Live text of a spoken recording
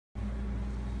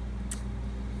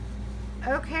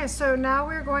Okay, so now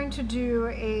we're going to do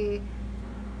a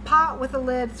pot with a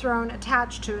lid thrown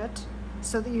attached to it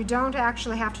so that you don't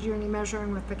actually have to do any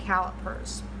measuring with the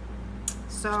calipers.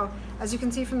 So as you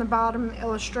can see from the bottom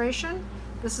illustration,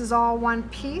 this is all one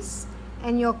piece,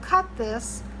 and you'll cut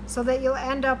this so that you'll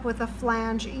end up with a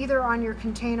flange either on your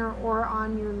container or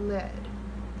on your lid.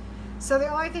 So the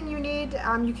only thing you need,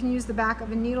 you can use the back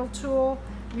of a needle tool.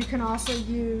 You can also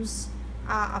use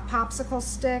a popsicle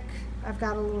stick. I've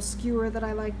got a little skewer that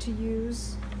I like to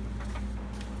use.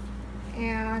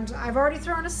 And I've already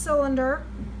thrown a cylinder,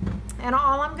 and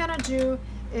all I'm gonna do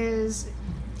is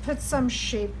put some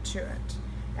shape to it.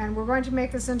 And we're going to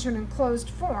make this into an enclosed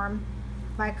form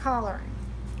by collaring.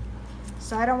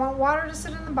 So I don't want water to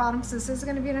sit in the bottom, because this is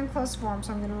gonna be an enclosed form,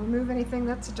 so I'm gonna remove anything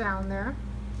that's down there.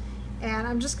 And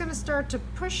I'm just gonna start to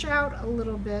push out a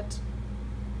little bit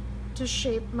to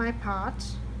shape my pot.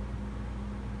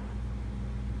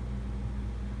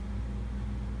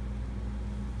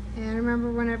 And remember,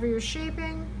 whenever you're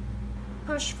shaping,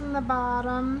 push from the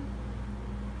bottom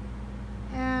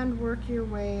and work your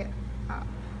way up.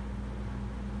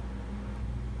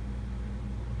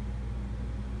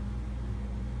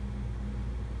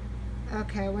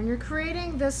 Okay, when you're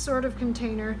creating this sort of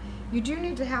container, you do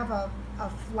need to have a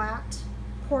flat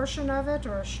portion of it,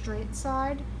 or a straight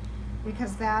side,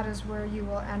 because that is where you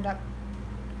will end up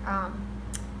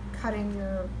cutting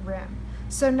your rim.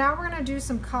 So now we're going to do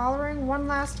some collaring. One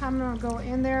last time, I'm going to go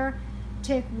in there,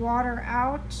 take water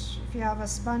out. If you have a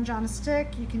sponge on a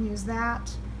stick, you can use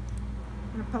that.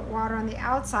 I'm going to put water on the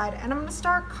outside, and I'm going to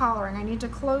start collaring. I need to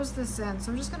close this in, so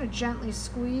I'm just going to gently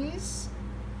squeeze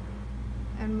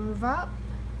and move up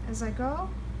as I go,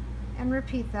 and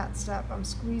repeat that step. I'm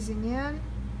squeezing in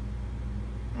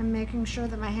and making sure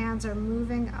that my hands are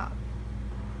moving up.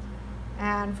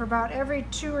 And for about every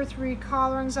 2 or 3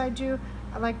 collarings I do,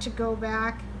 I like to go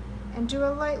back and do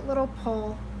a light little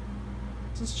pull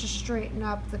just to straighten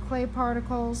up the clay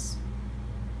particles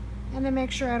and to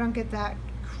make sure I don't get that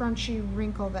crunchy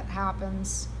wrinkle that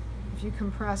happens if you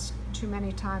compress too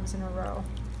many times in a row.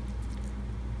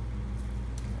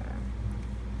 Okay.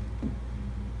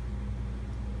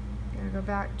 Gonna go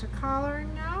back to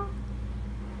collaring now.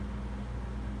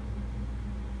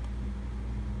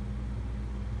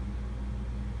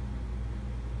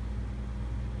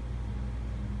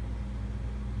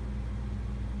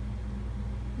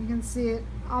 You can see it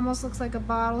almost looks like a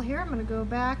bottle here. I'm going to go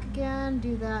back again,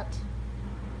 do that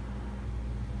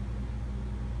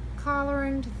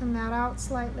collaring to thin that out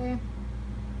slightly.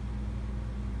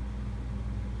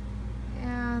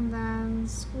 And then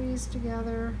squeeze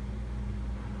together.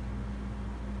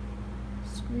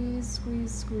 Squeeze,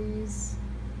 squeeze, squeeze.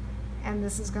 And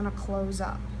this is going to close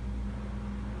up.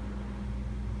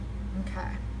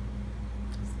 Okay.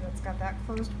 So that's got that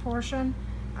closed portion.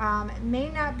 It may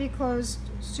not be closed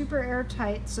super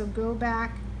airtight, so go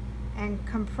back and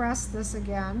compress this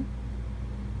again.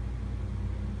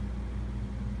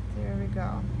 There we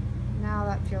go. Now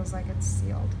that feels like it's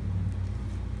sealed.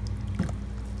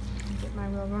 Get my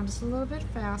wheel going just a little bit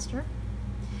faster.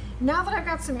 Now that I've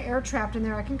got some air trapped in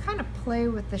there, I can kind of play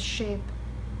with the shape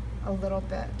a little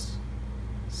bit.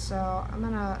 So I'm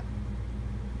going to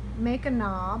make a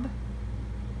knob,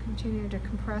 continue to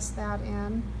compress that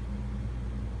in.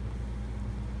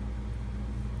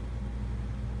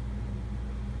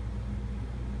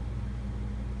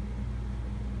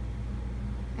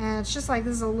 And it's just like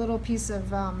this is a little piece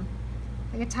of,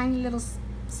 like a tiny little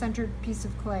centered piece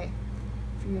of clay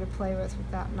for you to play with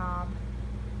that knob.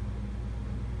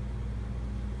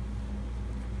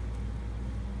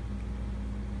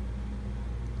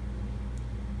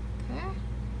 Okay.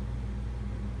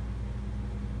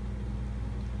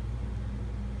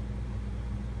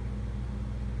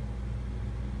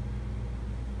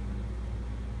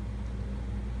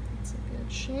 That's a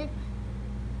good shape.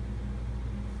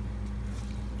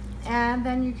 And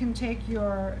then you can take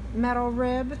your metal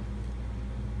rib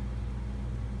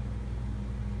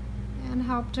and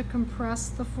help to compress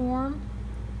the form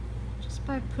just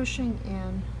by pushing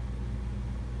in.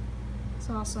 It's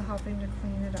also helping to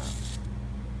clean it up.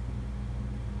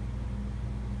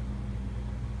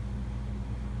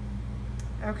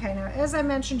 Okay, now as I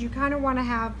mentioned, you kind of want to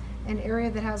have an area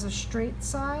that has a straight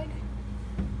side,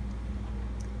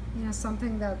 you know,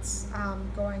 something that's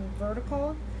going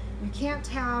vertical. You can't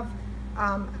have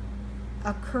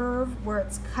a curve where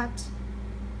it's cut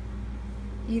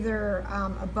either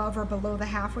above or below the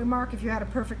halfway mark. If you had a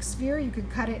perfect sphere, you could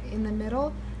cut it in the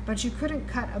middle, but you couldn't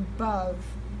cut above.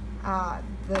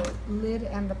 The lid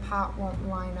and the pot won't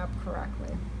line up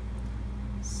correctly.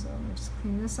 So let me just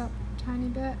clean this up a tiny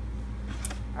bit.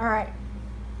 All right,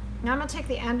 Now I'm going to take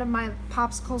the end of my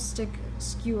popsicle stick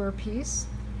skewer piece,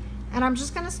 and I'm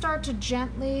just going to start to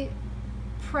gently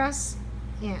press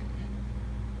in.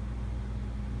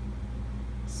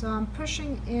 So I'm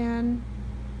pushing in.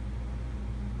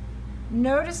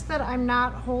 Notice that I'm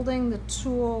not holding the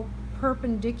tool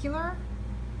perpendicular.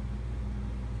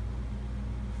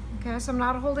 Okay, so I'm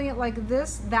not holding it like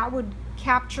this. That would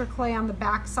capture clay on the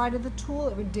back side of the tool.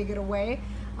 It would dig it away.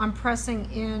 I'm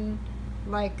pressing in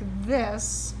like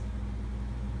this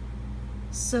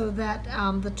so that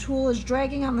the tool is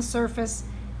dragging on the surface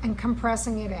and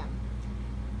compressing it in.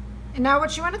 And now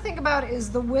what you want to think about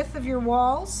is the width of your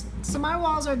walls. So my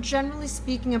walls are generally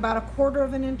speaking about 1/4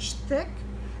 of an inch thick.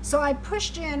 So I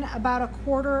pushed in about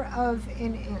 1/4 of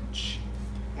an inch.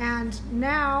 And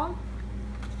now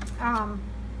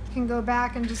can go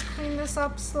back and just clean this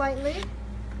up slightly.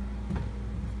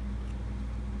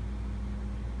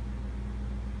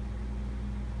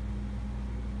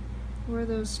 Where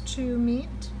those two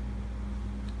meet.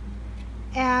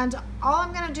 And all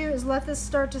I'm going to do is let this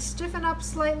start to stiffen up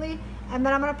slightly, and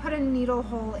then I'm going to put a needle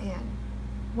hole in.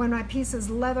 When my piece is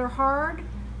leather hard,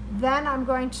 then I'm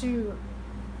going to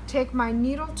take my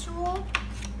needle tool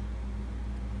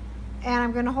and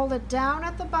I'm going to hold it down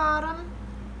at the bottom,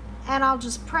 and I'll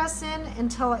just press in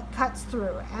until it cuts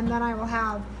through, and then I will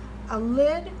have a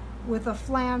lid with a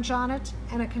flange on it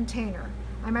and a container.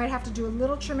 I might have to do a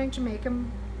little trimming to make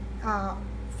them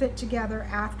fit together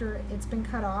after it's been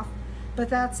cut off, but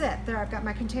that's it. There, I've got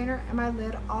my container and my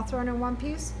lid all thrown in one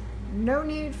piece. No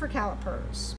need for calipers.